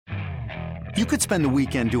You could spend the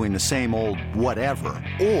weekend doing the same old whatever,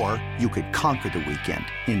 or you could conquer the weekend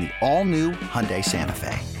in the all-new Hyundai Santa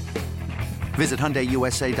Fe. Visit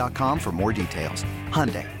HyundaiUSA.com for more details.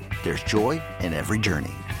 Hyundai, there's joy in every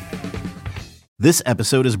journey. This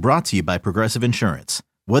episode is brought to you by Progressive Insurance.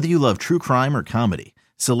 Whether you love true crime or comedy,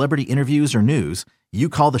 celebrity interviews or news, you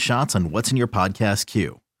call the shots on what's in your podcast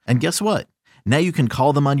queue. And guess what? Now you can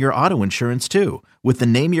call them on your auto insurance too with the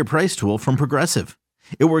Name Your Price tool from Progressive.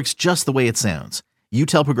 It works just the way it sounds. You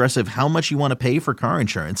tell Progressive how much you want to pay for car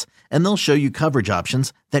insurance, and they'll show you coverage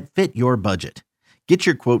options that fit your budget. Get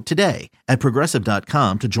your quote today at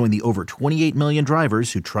Progressive.com to join the over 28 million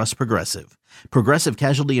drivers who trust Progressive. Progressive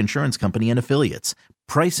Casualty Insurance Company and Affiliates.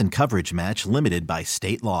 Price and coverage match limited by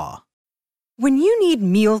state law. When you need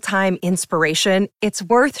mealtime inspiration, it's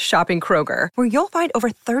worth shopping Kroger, where you'll find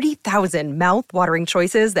over 30,000 mouth-watering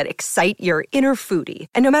choices that excite your inner foodie.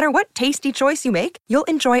 And no matter what tasty choice you make, you'll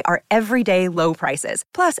enjoy our everyday low prices,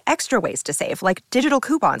 plus extra ways to save, like digital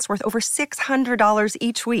coupons worth over $600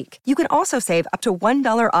 each week. You can also save up to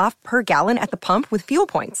 $1 off per gallon at the pump with fuel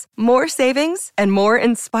points. More savings and more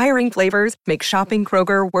inspiring flavors make shopping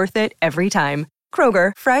Kroger worth it every time.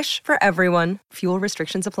 Kroger, fresh for everyone. Fuel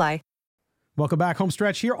restrictions apply. Welcome back,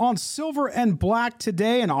 Homestretch, here on Silver and Black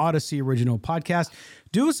Today, an Odyssey original podcast.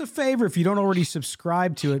 Do us a favor, if you don't already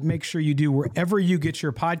subscribe to it, make sure you do wherever you get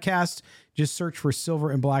your podcasts. Just search for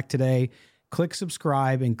Silver and Black Today, click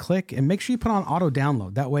subscribe, and make sure you put on auto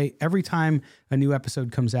download. That way, every time a new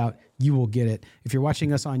episode comes out, you will get it. If you're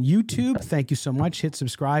watching us on YouTube, thank you so much. Hit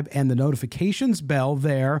subscribe and the notifications bell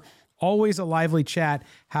there. Always a lively chat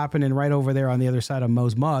happening right over there on the other side of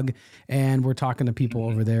Mo's mug. And we're talking to people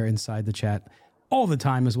over there inside the chat all the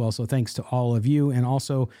time as well. So thanks to all of you. And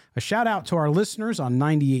also a shout out to our listeners on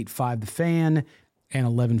 98.5 The Fan and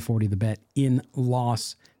 1140 The Bet in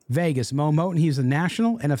Las Vegas. Mo Moton, he's a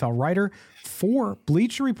national NFL writer for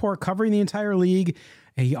Bleacher Report covering the entire league.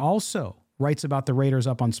 And he also writes about the Raiders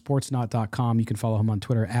up on sportsnaut.com. You can follow him on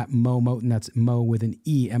Twitter at Mo Moton. That's Mo with an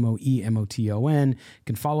E, M-O-E-M-O-T-O-N. You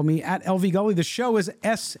can follow me at LV Gully. The show is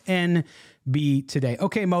SNB Today.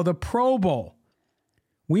 Okay, Mo, the Pro Bowl.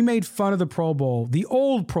 We made fun of the Pro Bowl, the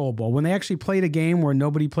old Pro Bowl, when they actually played a game where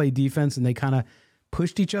nobody played defense and they kind of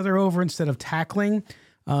pushed each other over instead of tackling.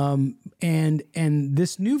 And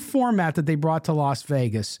this new format that they brought to Las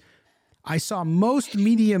Vegas, I saw most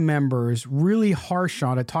media members really harsh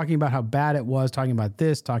on it, talking about how bad it was, talking about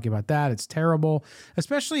this, talking about that. It's terrible,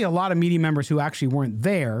 especially a lot of media members who actually weren't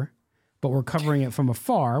there, but were covering it from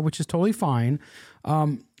afar, which is totally fine.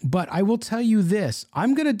 But I will tell you this,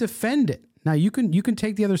 I'm going to defend it. Now, you can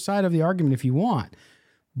take the other side of the argument if you want,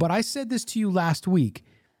 but I said this to you last week.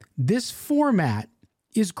 This format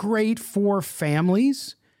is great for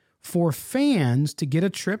families, for fans to get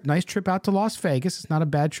a nice trip out to Las Vegas. It's not a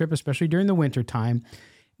bad trip, especially during the winter time,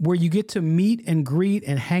 where you get to meet and greet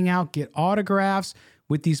and hang out, get autographs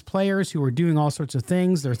with these players who are doing all sorts of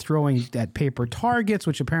things. They're throwing at paper targets,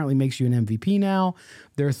 which apparently makes you an MVP now.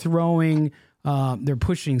 They're they're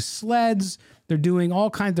pushing sleds. They're doing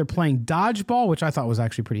all kinds. They're playing dodgeball, which I thought was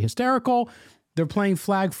actually pretty hysterical. They're playing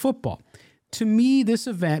flag football. To me, this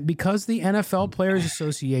event, because the NFL Players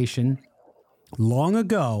Association long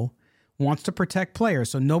ago wants to protect players.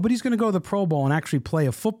 So nobody's going to go to the Pro Bowl and actually play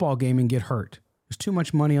a football game and get hurt. There's too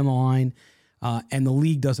much money on the line, and the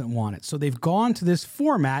league doesn't want it. So they've gone to this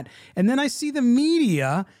format, and then I see the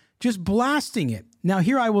media just blasting it. Now,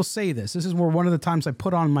 here I will say this. This is where one of the times I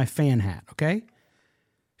put on my fan hat, okay?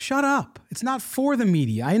 Shut up. It's not for the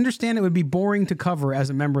media. I understand it would be boring to cover as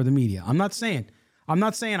a member of the media. I'm not saying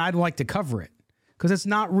I'd like to cover it, because it's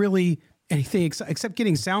not really anything except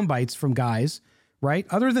getting sound bites from guys, right?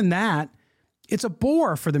 Other than that, it's a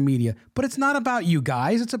bore for the media. But it's not about you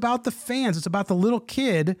guys. It's about the fans. It's about the little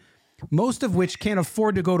kid, most of which can't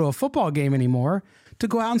afford to go to a football game anymore, to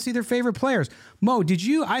go out and see their favorite players. Mo,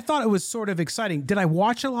 I thought it was sort of exciting. Did I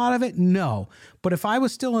watch a lot of it? No. But if I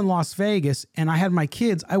was still in Las Vegas and I had my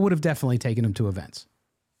kids, I would have definitely taken them to events.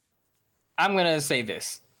 I'm going to say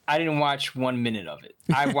this. I didn't watch 1 minute of it.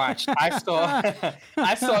 I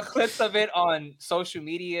saw clips of it on social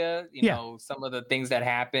media, you know, some of the things that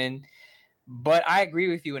happened. But I agree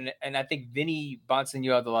with you. And I think Vinny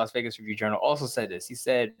Bonsignore of the Las Vegas Review-Journal also said this. He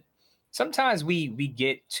said, sometimes we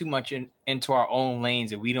get too much into our own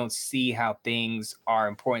lanes and we don't see how things are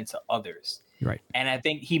important to others. Right. And I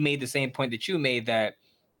think he made the same point that you made, that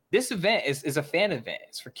this event is a fan event.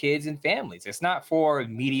 It's for kids and families. It's not for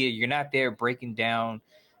media. You're not there breaking down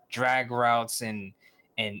drag routes and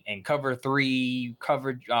cover three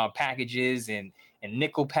covered packages and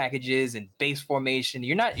nickel packages and base formation.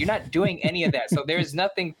 You're not doing any of that. So there's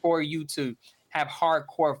nothing for you to have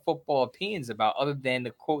hardcore football opinions about, other than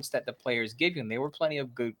the quotes that the players give you. And there were plenty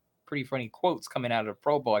of good, pretty funny quotes coming out of the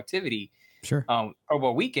Pro Bowl activity, Sure. Pro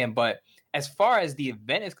Bowl weekend. But as far as the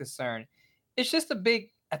event is concerned, it's just a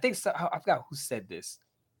big, I forgot who said this.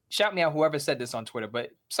 Shout me out, whoever said this on Twitter, but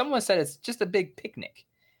someone said it's just a big picnic.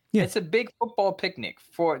 Yeah. It's a big football picnic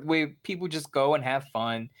for where people just go and have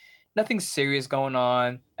fun. Nothing serious going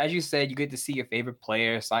on. As you said, you get to see your favorite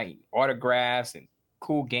players, sign autographs and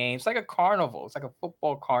cool games, like a carnival. It's like a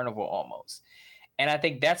football carnival almost. And I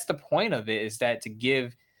think that's the point of it, is that to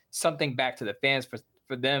give something back to the fans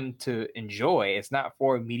for them to enjoy. It's not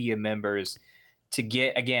for media members to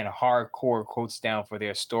get, again, hardcore quotes down for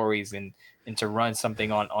their stories and to run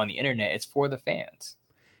something on the internet. It's for the fans.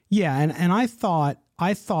 Yeah, and I thought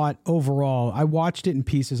overall, I watched it in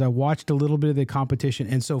pieces. I watched a little bit of the competition.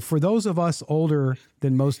 And so for those of us older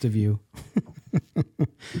than most of you,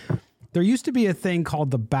 there used to be a thing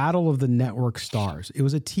called the Battle of the Network Stars. It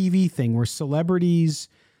was a TV thing where celebrities,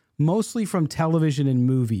 mostly from television and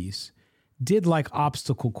movies, did like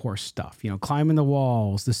obstacle course stuff, climbing the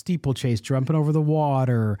walls, the steeplechase, jumping over the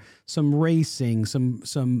water, some racing, some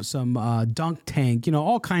dunk tank,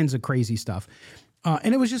 all kinds of crazy stuff.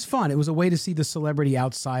 And it was just fun. It was a way to see the celebrity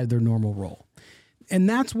outside their normal role. And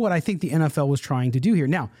that's what I think the NFL was trying to do here.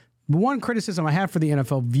 Now, one criticism I had for the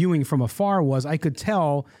NFL viewing from afar was I could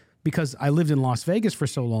tell, because I lived in Las Vegas for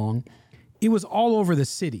so long, it was all over the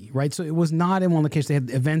city, right? So it was not in one location. They had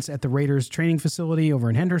events at the Raiders training facility over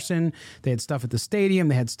in Henderson. They had stuff at the stadium.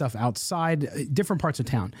 They had stuff outside, different parts of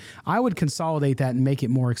town. I would consolidate that and make it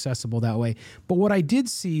more accessible that way. But what I did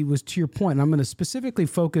see was, to your point, and I'm going to specifically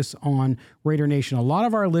focus on Raider Nation. A lot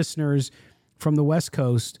of our listeners from the West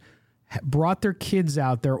Coast brought their kids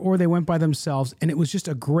out there, or they went by themselves, and it was just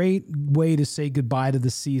a great way to say goodbye to the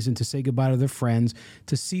season, to say goodbye to their friends,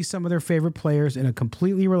 to see some of their favorite players in a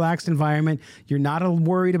completely relaxed environment. You're not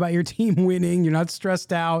worried about your team winning. You're not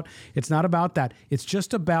stressed out. It's not about that. It's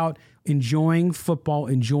just about enjoying football,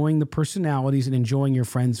 enjoying the personalities, and enjoying your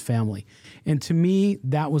friends' family. And to me,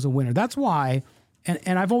 that was a winner. That's why,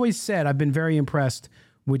 and I've always said I've been very impressed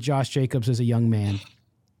with Josh Jacobs as a young man.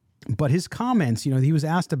 But his comments, he was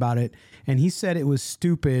asked about it, and he said it was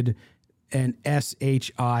stupid and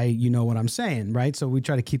S-H-I, you know what I'm saying, right? So we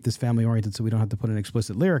try to keep this family oriented so we don't have to put an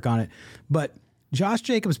explicit lyric on it. But Josh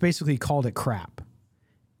Jacobs basically called it crap.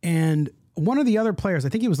 And one of the other players, I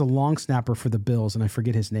think he was the long snapper for the Bills, and I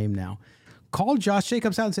forget his name now, called Josh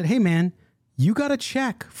Jacobs out and said, hey, man, you got a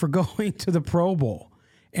check for going to the Pro Bowl.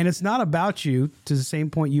 And it's not about you, to the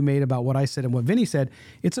same point you made about what I said and what Vinny said.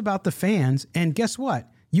 It's about the fans. And guess what?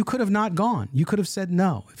 You could have not gone. You could have said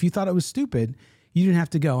no. If you thought it was stupid, you didn't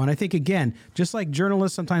have to go. And I think, again, just like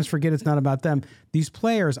journalists sometimes forget it's not about them, these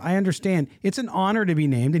players, I understand it's an honor to be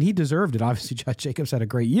named, and he deserved it. Obviously, Josh Jacobs had a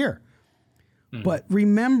great year. But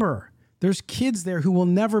remember, there's kids there who will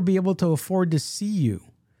never be able to afford to see you,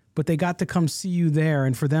 but they got to come see you there.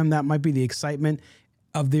 And for them, that might be the excitement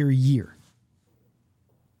of their year.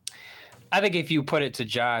 I think if you put it to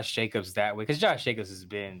Josh Jacobs that way, because Josh Jacobs has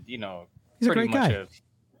been, he's pretty a great guy.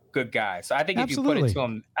 Good guy. So I think Absolutely. if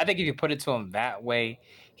you put it to him that way,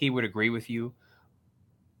 he would agree with you.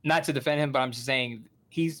 Not to defend him, but I'm just saying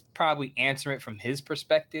he's probably answering it from his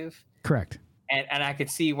perspective. Correct. And I could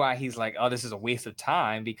see why he's like, oh, this is a waste of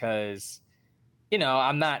time, because,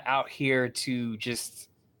 I'm not out here to just,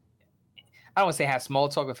 I don't want to say have small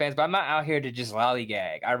talk with fans, but I'm not out here to just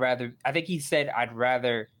lollygag. I think he said he'd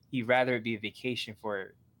rather it be a vacation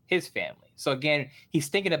for his family. So again, he's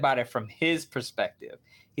thinking about it from his perspective.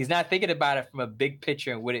 He's not thinking about it from a big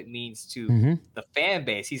picture and what it means to the fan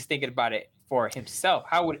base. He's thinking about it for himself.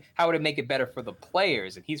 How would it make it better for the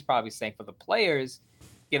players? And he's probably saying, for the players,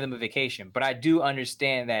 give them a vacation. But I do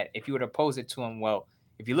understand that if you were to pose it to him, well,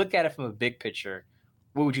 if you look at it from a big picture,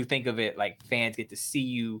 what would you think of it? Like, fans get to see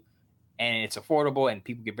you, and it's affordable, and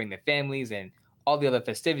people can bring their families and all the other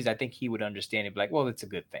festivities. I think he would understand it, be like, well, it's a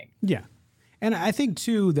good thing. Yeah. And I think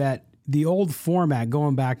too that the old format,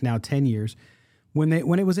 going back now 10 years, when it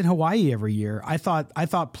was in Hawaii every year, I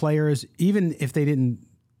thought players, even if they didn't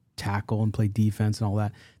tackle and play defense and all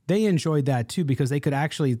that, they enjoyed that too, because they could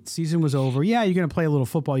actually, season was over. Yeah, you're going to play a little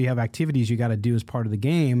football. You have activities you got to do as part of the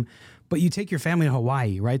game, but you take your family to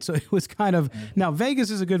Hawaii, right? So it was kind of, now Vegas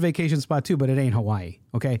is a good vacation spot too, but it ain't Hawaii.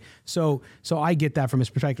 Okay. So I get that from his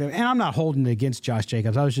perspective, and I'm not holding it against Josh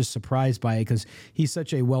Jacobs. I was just surprised by it because he's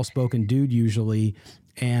such a well-spoken dude usually.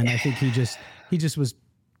 And I think he just was,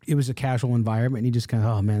 it was a casual environment, and he just kind of,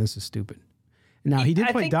 oh man, this is stupid. Now he did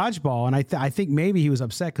play dodgeball, and I think maybe he was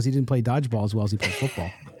upset because he didn't play dodgeball as well as he played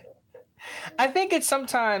football. I think it's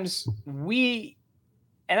sometimes and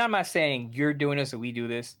I'm not saying you're doing this or we do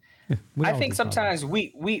this. I think sometimes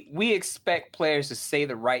we expect players to say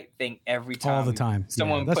the right thing every time. All the time.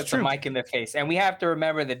 Someone puts a mic in their face. And we have to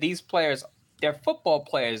remember that these players, they're football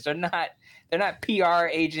players. They're not PR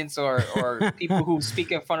agents or people who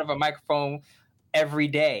speak in front of a microphone every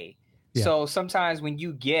day. Yeah. So sometimes when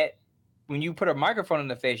you put a microphone in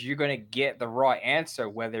the face, you're going to get the raw answer,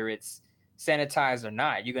 whether it's sanitized or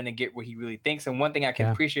not. You're going to get what he really thinks. And one thing I can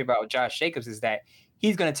appreciate about Josh Jacobs is that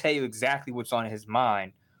he's going to tell you exactly what's on his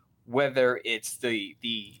mind, whether it's the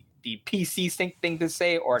PC thing to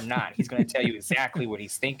say or not. He's going to tell you exactly what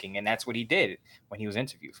he's thinking, and that's what he did when he was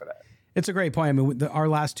interviewed for that. It's a great point. I mean, our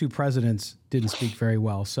last two presidents didn't speak very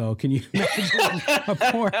well. So can you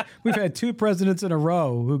imagine we've had two presidents in a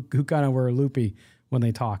row who kind of were loopy when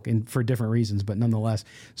they talk, and for different reasons, but nonetheless.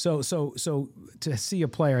 So to see a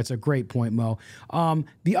player, it's a great point, Mo.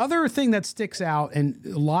 The other thing that sticks out, and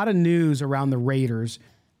a lot of news around the Raiders,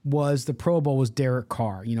 was the Pro Bowl was Derek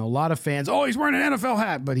Carr. You know, a lot of fans, he's wearing an NFL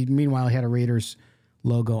hat, but meanwhile he had a Raiders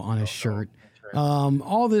logo on his shirt.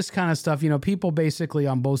 All this kind of stuff, you know, people basically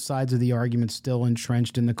on both sides of the argument still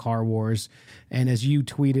entrenched in the Carr wars. And as you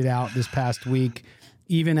tweeted out this past week,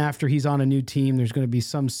 even after he's on a new team, there's going to be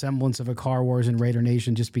some semblance of a Carr wars in Raider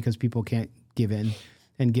Nation just because people can't give in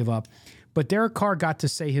and give up. But Derek Carr got to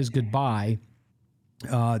say his goodbye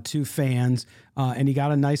to fans, and he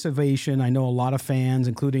got a nice ovation. I know a lot of fans,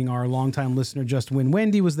 including our longtime listener, Just Win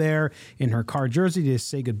Wendy, was there in her Carr jersey to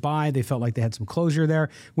say goodbye. They felt like they had some closure there,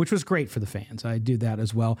 which was great for the fans. I do that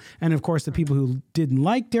as well. And of course, the people who didn't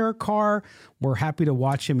like Derek Carr were happy to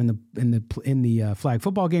watch him in the flag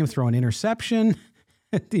football game throw an interception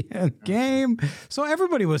at the end of the game. So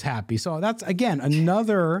everybody was happy. So that's, again,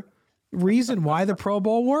 another reason why the Pro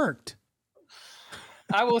Bowl worked.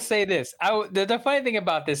 I will say this. The funny thing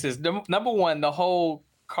about this is, number one, the whole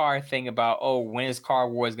Carr thing about, when is Carr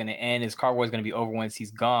Wars going to end? Is Carr Wars going to be over once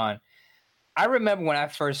he's gone? I remember when I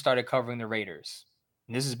first started covering the Raiders,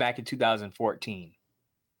 and this is back in 2014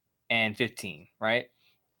 and 15, right?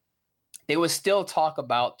 There was still talk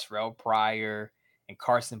about Terrell Pryor and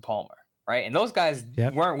Carson Palmer, right? And those guys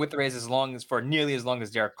weren't with the Raiders for nearly as long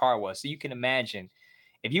as Derek Carr was. So you can imagine,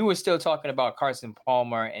 if you were still talking about Carson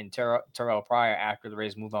Palmer and Terrell Pryor after the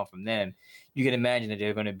Raiders moved on from them, you can imagine that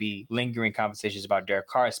there are going to be lingering conversations about Derek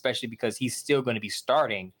Carr, especially because he's still going to be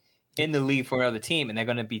starting in the league for another team. And they're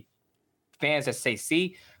going to be fans that say,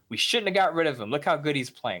 see, we shouldn't have got rid of him. Look how good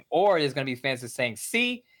he's playing. Or there's going to be fans that saying,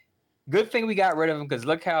 see, good thing we got rid of him because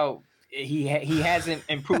look how he hasn't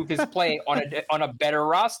improved his play on a better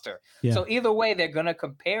roster. Yeah. So either way, they're going to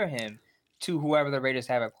compare him to whoever the Raiders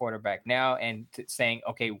have at quarterback now, and saying,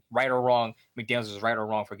 okay, right or wrong, McDaniels is right or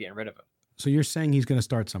wrong for getting rid of him. So you're saying he's going to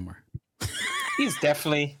start somewhere? He's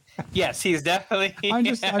definitely. I'm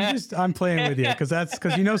playing with you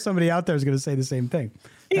because you know somebody out there is going to say the same thing.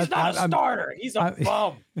 He's not a starter. He's a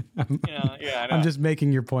bum. I know. I'm just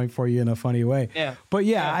making your point for you in a funny way. Yeah. But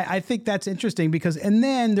I think that's interesting and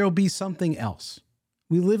then there'll be something else.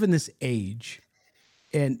 We live in this age.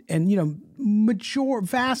 And you know,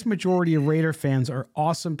 vast majority of Raider fans are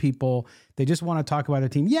awesome people. They just want to talk about their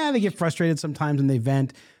team. Yeah, they get frustrated sometimes and they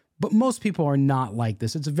vent, but most people are not like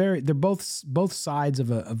this. They're both sides of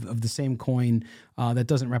the same coin that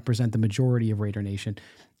doesn't represent the majority of Raider Nation.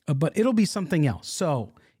 But it'll be something else.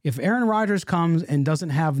 So if Aaron Rodgers comes and doesn't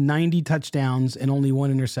have 90 touchdowns and only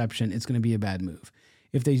one interception, it's going to be a bad move.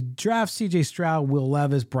 If they draft C.J. Stroud, Will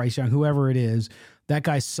Levis, Bryce Young, whoever it is, that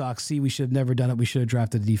guy sucks. See, we should have never done it. We should have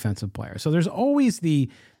drafted a defensive player. So there's always the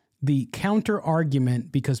counter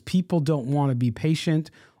argument because people don't want to be patient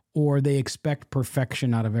or they expect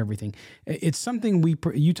perfection out of everything. It's something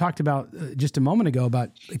you talked about just a moment ago about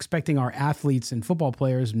expecting our athletes and football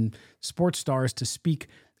players and sports stars to speak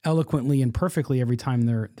eloquently and perfectly every time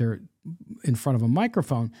they're in front of a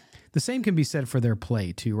microphone. The same can be said for their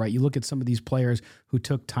play too, right? You look at some of these players who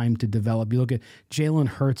took time to develop. You look at Jalen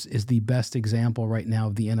Hurts is the best example right now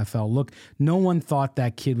of the NFL. Look, no one thought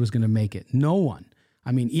that kid was going to make it. No one.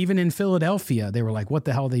 I mean, even in Philadelphia, they were like, what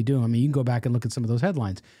the hell are they doing? I mean, you can go back and look at some of those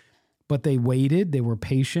headlines. But they waited, they were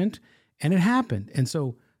patient, and it happened. And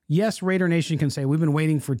so, yes, Raider Nation can say, we've been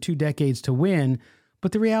waiting for 2 decades to win,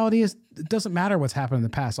 but the reality is it doesn't matter what's happened in the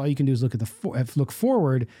past. All you can do is look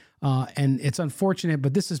forward, and it's unfortunate,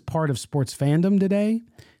 but this is part of sports fandom today.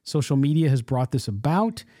 Social media has brought this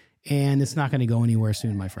about, and it's not going to go anywhere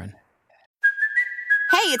soon, my friend.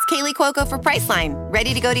 Hey, it's Kaylee Cuoco for Priceline.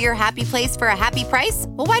 Ready to go to your happy place for a happy price?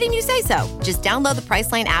 Well, why didn't you say so? Just download the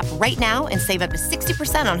Priceline app right now and save up to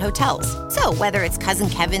 60% on hotels. So whether it's Cousin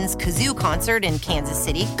Kevin's Kazoo Concert in Kansas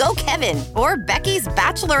City, go Kevin, or Becky's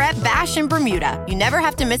Bachelorette Bash in Bermuda, you never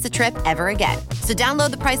have to miss a trip ever again. So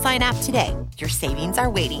download the Priceline app today. Your savings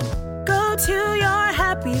are waiting. Go to your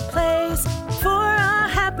happy place for a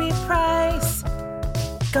happy price.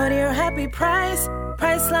 Go to your happy price,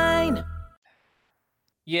 Priceline.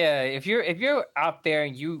 Yeah, if you're out there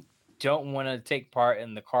and you don't want to take part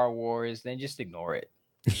in the car wars, then just ignore it.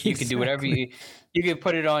 You can do whatever you can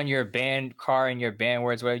put it on your banned car and your banned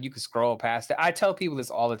words, whatever. You can scroll past it. I tell people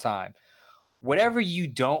this all the time. Whatever you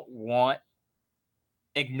don't want,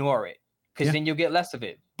 ignore it, because then you'll get less of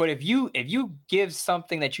it. But if you give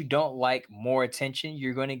something that you don't like more attention,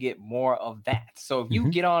 you're going to get more of that. So if you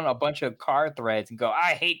get on a bunch of car threads and go,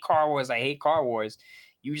 I hate car wars,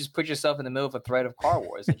 you just put yourself in the middle of a thread of car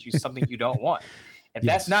wars. It's just something you don't want. If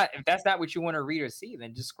that's not what you want to read or see,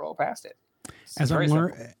 then just scroll past it. As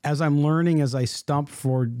I'm learning, as I stump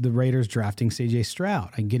for the Raiders drafting CJ Stroud,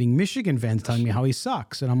 I'm getting Michigan fans telling me how he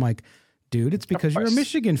sucks, and I'm like, dude, it's because you're a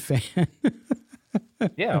Michigan fan.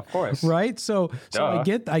 Yeah, of course. Right. So I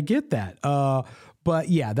get that. But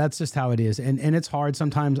yeah, that's just how it is. And it's hard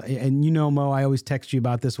sometimes. And Mo, I always text you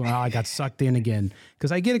about this when I got sucked in again,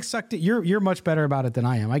 because I get sucked in. You're much better about it than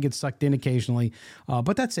I am. I get sucked in occasionally.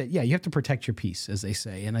 But that's it. Yeah. You have to protect your peace, as they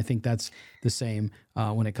say. And I think that's the same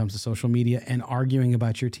when it comes to social media and arguing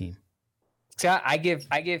about your team. So I give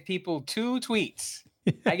people 2 tweets.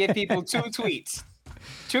 I give people 2 tweets.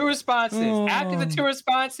 2 responses. After the 2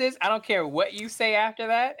 responses, I don't care what you say after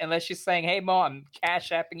that, unless you're saying, hey, Mo, I'm cash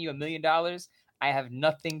apping you $1 million. I have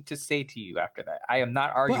nothing to say to you after that. I am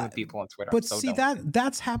not arguing with people on Twitter. But see,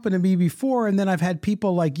 that's happened to me before. And then I've had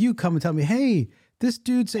people like you come and tell me, hey, this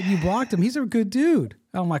dude said you blocked him. He's a good dude.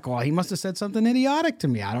 I'm like, well, he must have said something idiotic to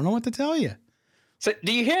me. I don't know what to tell you. So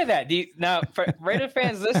do you hear that? Now, for Raider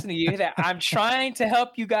fans listening, you hear that? I'm trying to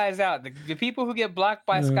help you guys out. The people who get blocked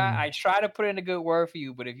by Scott, I try to put in a good word for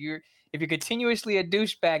you. But if you're continuously a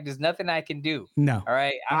douchebag, there's nothing I can do. No. All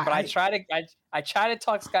right. I try to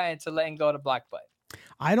talk Scott into letting go of the block button.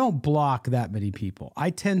 I don't block that many people.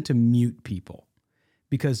 I tend to mute people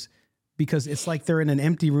because it's like they're in an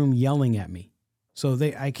empty room yelling at me. So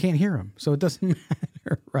I can't hear them. So it doesn't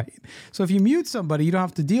matter, right? So if you mute somebody, you don't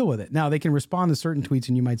have to deal with it. Now they can respond to certain tweets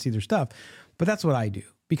and you might see their stuff, but that's what I do,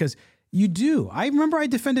 because you do. I remember I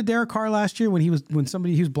defended Derek Carr last year when he was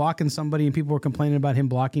blocking somebody and people were complaining about him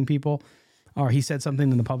blocking people, or he said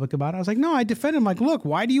something in the public about it. I was like, no, I defended him. Like, look,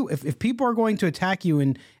 why do you, if people are going to attack you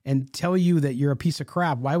and tell you that you're a piece of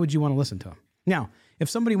crap, why would you want to listen to them? Now, if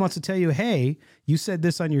somebody wants to tell you, hey, you said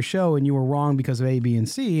this on your show and you were wrong because of A, B, and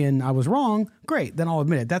C, and I was wrong, great, then I'll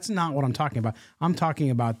admit it. That's not what I'm talking about. I'm talking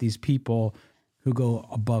about these people who go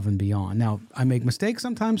above and beyond. Now, I make mistakes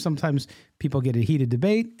sometimes. Sometimes people get a heated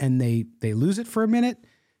debate and they lose it for a minute,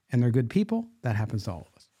 and they're good people. That happens to all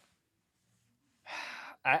of us.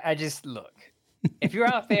 I just, look, if you're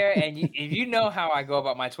out there and if you know how I go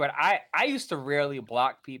about my Twitter, I used to rarely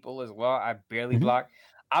block people as well. I barely block.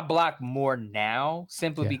 I block more now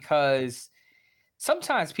simply because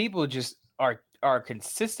sometimes people just are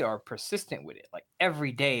consistent or persistent with it. Like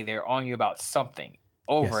every day they're on you about something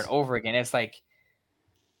over and over again. It's like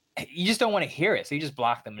you just don't want to hear it. So you just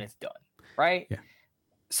block them and it's done. Right? Yeah.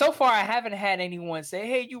 So far, I haven't had anyone say,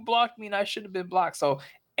 hey, you blocked me and I should have been blocked. So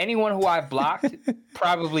anyone who I blocked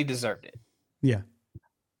probably deserved it. Yeah.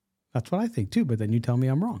 That's what I think too. But then you tell me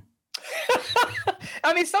I'm wrong.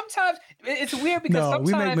 I mean, sometimes it's weird because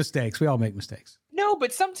we make mistakes. We all make mistakes. No,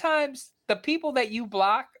 but sometimes the people that you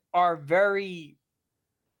block are very,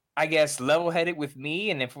 I guess, level-headed with me.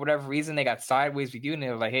 And if for whatever reason they got sideways with you and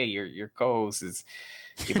they're like, hey, your co-host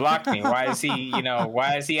he blocked me. Why is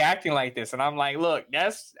he acting like this? And I'm like, look,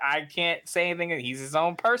 I can't say anything. He's his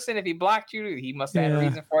own person. If he blocked you, he must have had a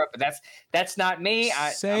reason for it. But that's not me.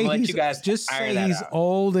 I'm gonna let you guys just say he's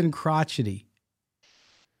old and crotchety.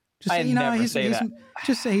 Just say,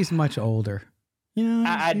 just say he's much older.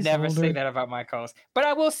 I'd never say that about my co-host. But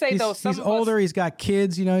I will say he's older. He's got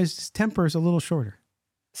kids. His temper is a little shorter.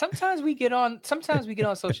 Sometimes we get on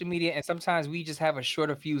social media, and sometimes we just have a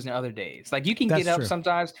shorter fuse than other days. Like you can get up true.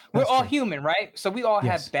 Sometimes. We're all human, right? So we all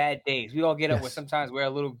have bad days. We all get up where sometimes we're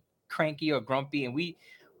a little cranky or grumpy, and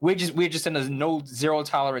we're just in a zero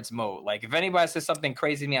tolerance mode. Like if anybody says something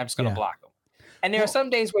crazy to me, I'm just gonna block them. And there are some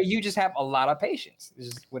days where you just have a lot of patience. This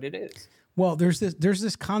is what it is. Well, there's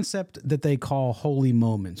this concept that they call holy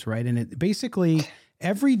moments, right? And it basically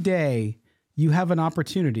every day you have an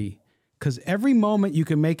opportunity, because every moment you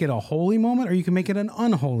can make it a holy moment or you can make it an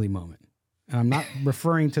unholy moment. And I'm not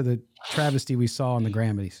referring to the travesty we saw in the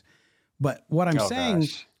Grammys. But what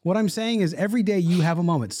I'm saying is every day you have a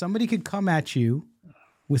moment. Somebody could come at you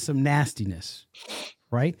with some nastiness,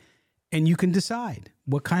 right? And you can decide,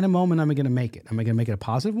 what kind of moment am I going to make it? Am I going to make it a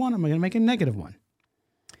positive one? Am I going to make it a negative one?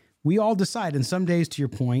 We all decide. And some days, to your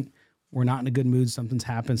point, We're not in a good mood. Something's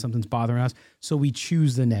happened. Something's bothering us. So we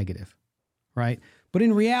choose the negative, right? But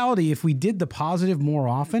in reality, if we did the positive more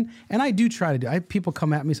often, and I do try to do, people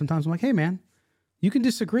come at me sometimes. I'm like, hey, man, you can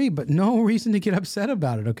disagree, but no reason to get upset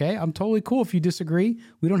about it, okay? I'm totally cool if you disagree.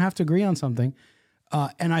 We don't have to agree on something.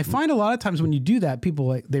 And I find a lot of times when you do that,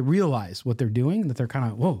 people, they realize what they're doing, that they're kind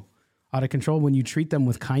of, whoa, out of control when you treat them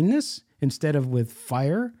with kindness instead of with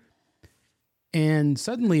fire. And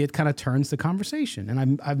suddenly it kind of turns the conversation.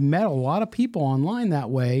 And I've met a lot of people online that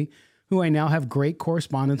way who I now have great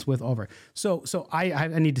correspondence with over. So I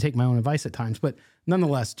need to take my own advice at times, but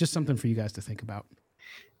nonetheless, just something for you guys to think about,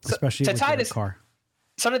 especially with Derek Carr.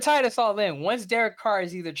 So to tie this all in, once Derek Carr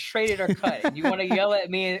is either traded or cut, and you want to yell at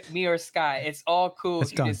me or Sky, it's all cool.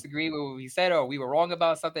 If you disagree with what we said or we were wrong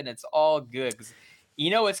about something, it's all good. Because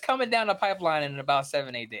it's coming down the pipeline in about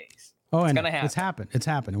 7-8 days. Oh, it's gonna happen. It's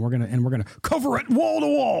happened. And we're gonna cover it wall to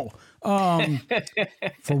wall.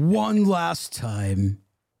 For one last time.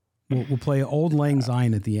 We'll play Old Lang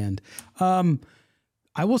Syne at the end.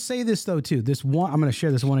 I will say this though too. I'm going to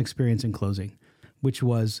share this one experience in closing, which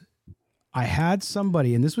was I had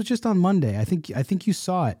somebody, and this was just on Monday. I think you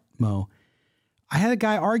saw it, Mo. I had a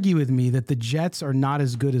guy argue with me that the Jets are not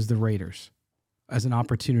as good as the Raiders as an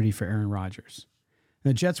opportunity for Aaron Rodgers.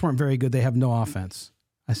 And the Jets weren't very good. They have no offense.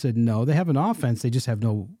 I said, no, they have an offense. They just have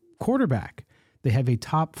no quarterback. They have a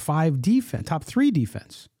top 3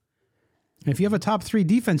 defense. And if you have a top 3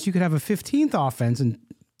 defense, you could have a 15th offense and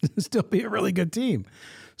still be a really good team.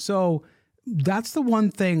 So that's the one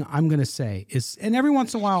thing I'm going to say is, and every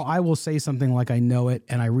once in a while I will say something like I know it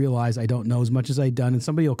and I realize I don't know as much as I've done, and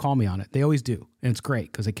somebody will call me on it. They always do. And it's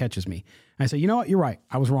great because it catches me. And I say, you know what? You're right.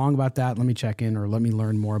 I was wrong about that. Let me check in or let me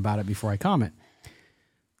learn more about it before I comment.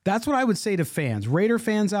 That's what I would say to fans, Raider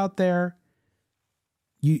fans out there.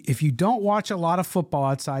 If you don't watch a lot of football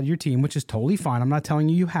outside your team, which is totally fine. I'm not telling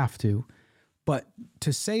you have to. But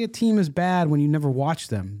to say a team is bad when you never watch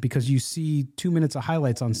them because you see 2 minutes of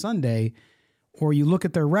highlights on Sunday or you look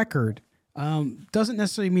at their record doesn't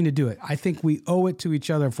necessarily mean to do it. I think we owe it to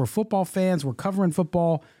each other. If we're football fans, we're covering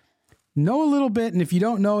football, know a little bit. And if you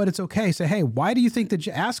don't know it, it's okay. Say, hey, why do you think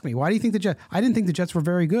ask me, why do you think the Jets? I didn't think the Jets were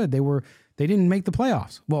very good. They didn't make the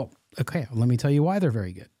playoffs. Well, okay, let me tell you why they're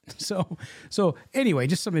very good. So anyway,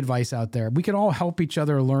 just some advice out there. We can all help each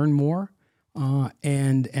other learn more.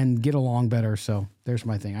 And get along better. So there's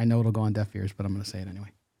my thing. I know it'll go on deaf ears, but I'm going to say it anyway.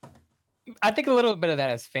 I think a little bit of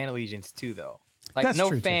that is fan allegiance too, though. Like That's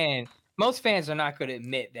true too. Most fans are not going to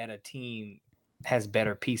admit that a team has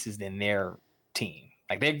better pieces than their team.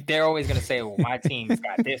 Like they're always going to say, well, my team's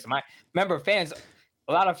got this.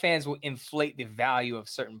 A lot of fans will inflate the value of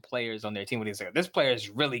certain players on their team when they say, this player is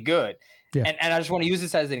really good. Yeah. And I just want to use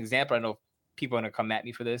this as an example. I know people are going to come at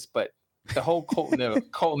me for this, but the whole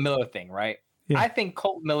Colton Miller thing, right? Yeah. I think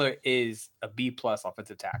Colton Miller is a B+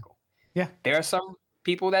 offensive tackle. Yeah. There are some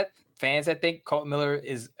fans that think Colton Miller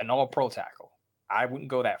is an all-pro tackle. I wouldn't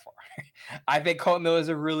go that far. I think Colton Miller is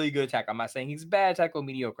a really good tackle. I'm not saying he's a bad tackle,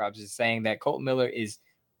 mediocre. I'm just saying that Colton Miller is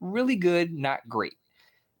really good, not great.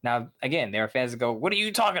 Now, again, there are fans that go, what are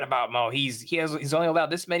you talking about, Mo? He's only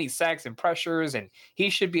allowed this many sacks and pressures, and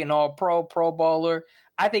he should be an all-pro, pro bowler.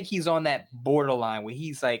 I think he's on that borderline where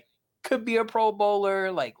he's like, could be a Pro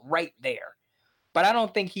Bowler, like right there. But I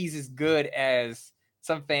don't think he's as good as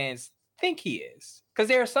some fans think he is. Because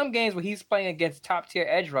there are some games where he's playing against top-tier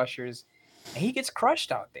edge rushers, and he gets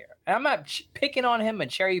crushed out there. And I'm not picking on him and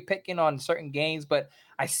cherry-picking on certain games, but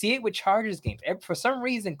I see it with Chargers games. For some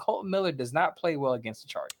reason, Colton Miller does not play well against the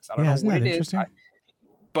Chargers. I don't know what it is.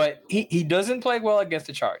 But he doesn't play well against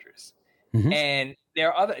the Chargers. Mm-hmm. And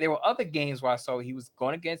there were other games where I saw he was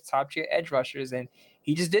going against top-tier edge rushers, and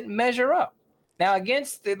he just didn't measure up. Now,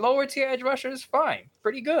 against the lower-tier edge rushers, fine,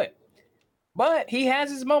 pretty good. But he has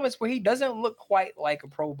his moments where he doesn't look quite like a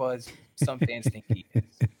Pro Buzz some fans think he is.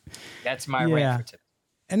 That's my rant for today.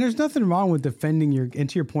 And there's nothing wrong with defending and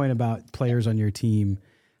to your point about players on your team,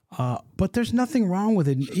 but there's nothing wrong with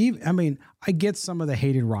it. I mean, I get some of the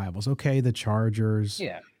hated rivals. Okay, the Chargers.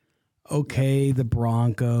 Yeah. Okay, the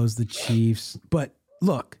Broncos, the Chiefs. But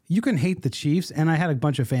look, you can hate the Chiefs, and I had a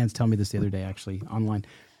bunch of fans tell me this the other day, actually, online.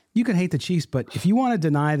 You can hate the Chiefs, but if you want to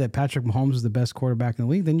deny that Patrick Mahomes is the best quarterback in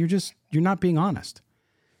the league, then you're not being honest.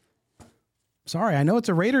 Sorry, I know it's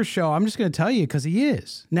a Raiders show. I'm just going to tell you because he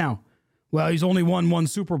is. Now, well, he's only won one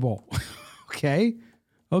Super Bowl. Okay,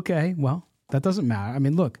 well, that doesn't matter. I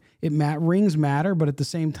mean, look, rings matter, but at the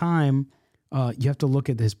same time, you have to look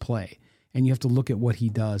at his play, and you have to look at what he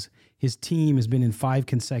does. His team has been in 5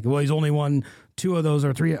 consecutive. Well, he's only won 2 of those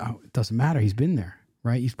or 3. Oh, it doesn't matter. He's been there,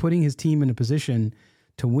 right? He's putting his team in a position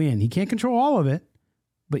to win. He can't control all of it,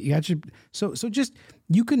 But you got your so just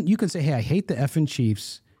you can say, hey, I hate the effing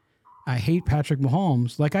Chiefs. I hate Patrick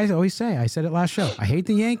Mahomes. Like I always say, I said it last show. I hate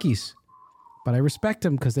the Yankees, but I respect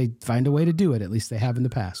them because they find a way to do it. At least they have in the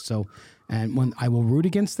past. So, and when I will root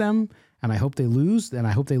against them, and I hope they lose, and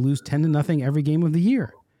I hope they lose 10-0 every game of the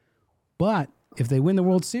year. But if they win the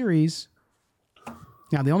World Series,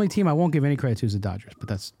 now the only team I won't give any credit to is the Dodgers, but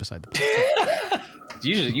that's beside the point.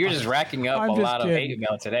 You're just racking up a lot of hate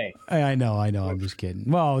mail today. I know. I'm just kidding.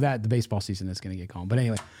 Well, the baseball season is going to get going. But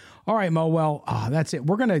anyway, all right, Mo. Well, that's it.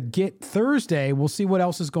 We're going to get Thursday. We'll see what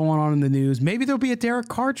else is going on in the news. Maybe there'll be a Derek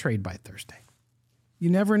Carr trade by Thursday. You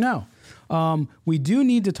never know. We do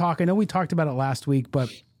need to talk. I know we talked about it last week, but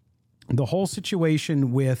the whole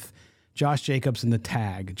situation with Josh Jacobs and the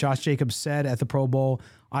tag. Josh Jacobs said at the Pro Bowl,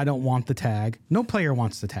 I don't want the tag. No player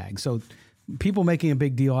wants the tag. So people making a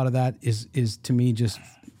big deal out of that is to me just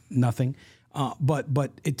nothing.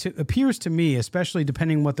 But it appears to me, especially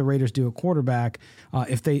depending what the Raiders do at quarterback,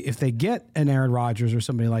 if they get an Aaron Rodgers or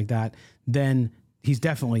somebody like that, then he's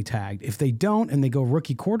definitely tagged. If they don't and they go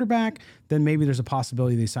rookie quarterback, then maybe there's a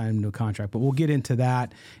possibility they sign him to a contract. But we'll get into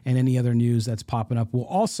that and any other news that's popping up. We'll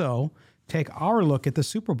also take our look at the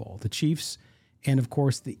Super Bowl, the Chiefs, and of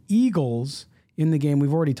course the Eagles in the game.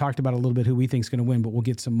 We've already talked about a little bit who we think is going to win, but we'll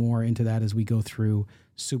get some more into that as we go through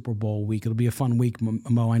Super Bowl week. It'll be a fun week,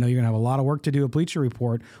 Mo. I know you're going to have a lot of work to do at Bleacher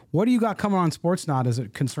Report. What do you got coming on SportsNot as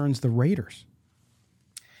it concerns the Raiders?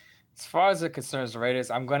 As far as it concerns the Raiders,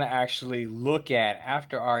 I'm going to actually look at,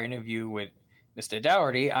 after our interview with Mr.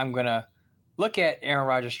 Dougherty, I'm going to look at Aaron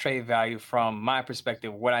Rodgers' trade value from my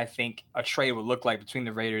perspective, what I think a trade would look like between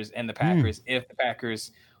the Raiders and the Packers if the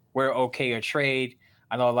Packers were okay a trade.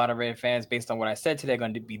 I know a lot of Raider fans, based on what I said today, are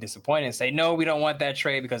going to be disappointed and say, no, we don't want that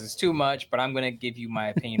trade because it's too much, but I'm going to give you my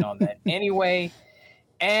opinion on that anyway.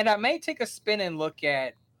 And I may take a spin and look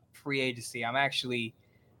at free agency. I'm actually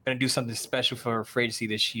going to do something special for free agency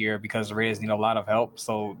this year because the Raiders need a lot of help.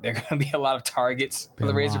 So there are going to be a lot of targets for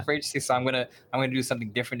the Raiders in free agency. So I'm going to do something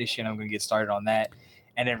different this year, and I'm going to get started on that.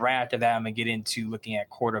 And then right after that, I'm going to get into looking at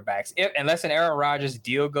quarterbacks. Unless an Aaron Rodgers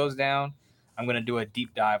deal goes down, I'm going to do a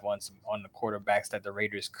deep dive on the quarterbacks that the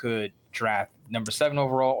Raiders could draft number 7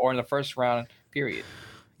 overall or in the first round, period.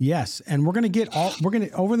 Yes, and we're going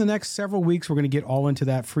to over the next several weeks, we're going to get all into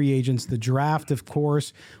that free agents, the draft, of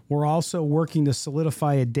course. We're also working to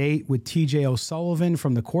solidify a date with TJ O'Sullivan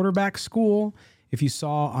from the quarterback school. If you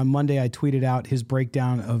saw on Monday, I tweeted out his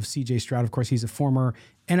breakdown of CJ Stroud. Of course, he's a former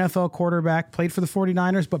NFL quarterback, played for the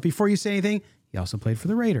 49ers. But before you say anything, he also played for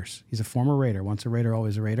the Raiders. He's a former Raider. Once a Raider,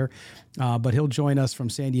 always a Raider. But he'll join us from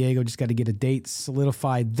San Diego. Just got to get a date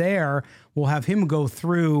solidified there. We'll have him go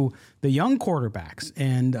through the young quarterbacks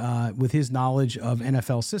and with his knowledge of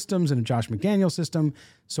NFL systems and a Josh McDaniel system,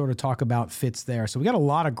 sort of talk about fits there. So we got a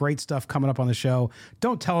lot of great stuff coming up on the show.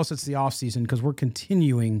 Don't tell us it's the offseason because we're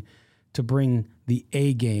continuing to bring the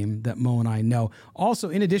A game that Mo and I know. Also,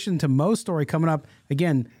 in addition to Mo's story coming up,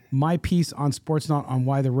 again, my piece on SportsNot on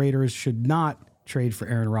why the Raiders should not trade for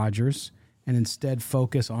Aaron Rodgers and instead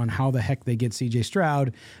focus on how the heck they get CJ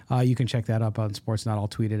Stroud. You can check that up on SportsNot. I'll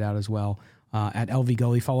tweet it out as well at LV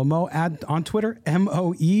Gully. Follow Mo on Twitter,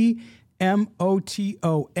 MoeMoton.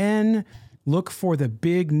 Look for the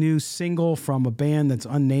big new single from a band that's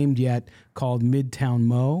unnamed yet called Midtown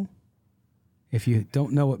Mo. If you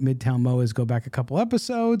don't know what Midtown Mo is, go back a couple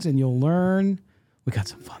episodes and you'll learn. We got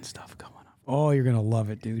some fun stuff coming up. Oh, you're going to love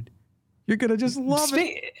it, dude. You're going to just love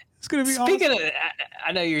it. It's going to be awesome. Speaking of,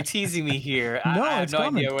 I know you're teasing me here. No, I have no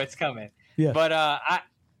idea what's coming. Yeah. But I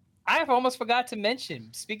almost forgot to mention,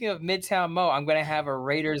 speaking of Midtown Mo, I'm going to have a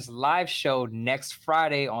Raiders live show next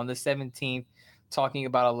Friday on the 17th, talking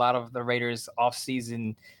about a lot of the Raiders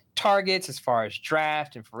offseason targets as far as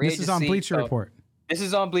draft and free agency. This is on Bleacher Report. This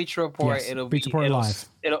is on Bleacher Report. Yes, It'll Bleacher be Report live.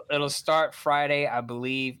 It'll start Friday, I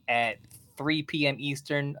believe, at 3 p.m.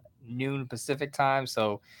 Eastern, noon Pacific time.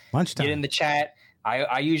 So lunchtime. Get in the chat.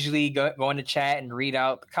 I usually go in the chat and read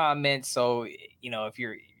out the comments. So, if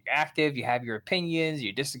you're active, you have your opinions,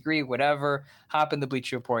 you disagree, whatever, hop in the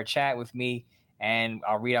Bleacher Report chat with me, and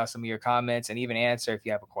I'll read out some of your comments and even answer if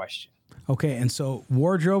you have a question. Okay, and so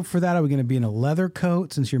wardrobe for that, are we going to be in a leather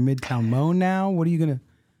coat since you're Midtown Mo now? What are you going to...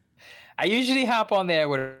 I usually hop on there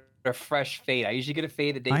with a fresh fade. I usually get a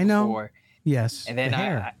fade the day before. Yes. And then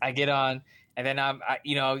I get on, and then I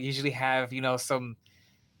usually have, some,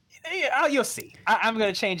 you'll see. I'm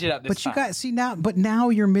going to change it up this time. But you guys see now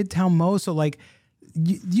you're Midtown Mo. So like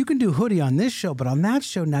you can do hoodie on this show, but on that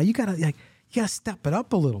show now you got to step it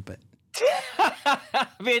up a little bit.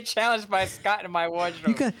 Being challenged by Scott in my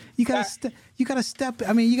wardrobe. You got to step.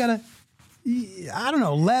 I mean, I don't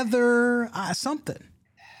know, leather, something.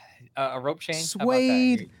 a rope chain?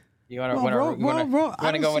 Suede. You want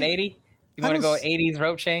to go with 80? You want to go with 80s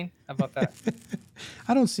rope chain? How about that?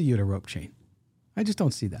 I don't see you at a rope chain. I just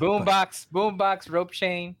don't see that. Boombox rope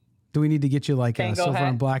chain. Do we need to get you like a Silver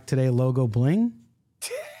and Black Today logo bling?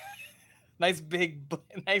 nice big.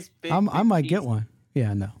 I might get one.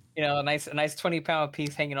 Yeah, no. You know, a nice 20-pound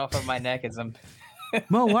piece hanging off of my neck as I'm.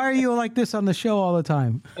 Mo, why are you like this on the show all the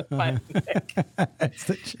time? That's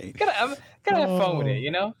the chain. I'm gonna have fun with it,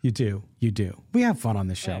 you know? You do. We have fun on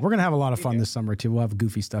this show. We're going to have a lot of fun this summer, too. We'll have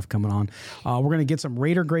goofy stuff coming on. We're going to get some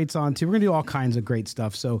Raider greats on, too. We're going to do all kinds of great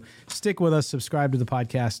stuff. So stick with us, subscribe to the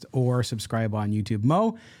podcast, or subscribe on YouTube.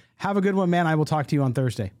 Mo, have a good one, man. I will talk to you on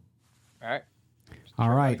Thursday. All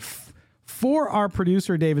right. For our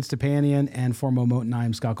producer, David Stepanian, and for Mo Moten,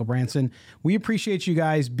 I'm Scott Branson. We appreciate you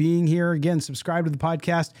guys being here. Again, subscribe to the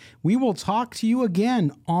podcast. We will talk to you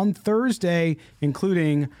again on Thursday,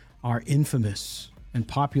 including our infamous and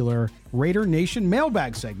popular Raider Nation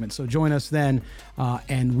mailbag segment. So join us then,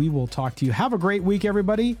 and we will talk to you. Have a great week,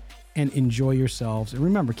 everybody, and enjoy yourselves. And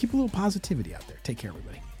remember, keep a little positivity out there. Take care,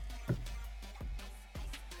 everybody.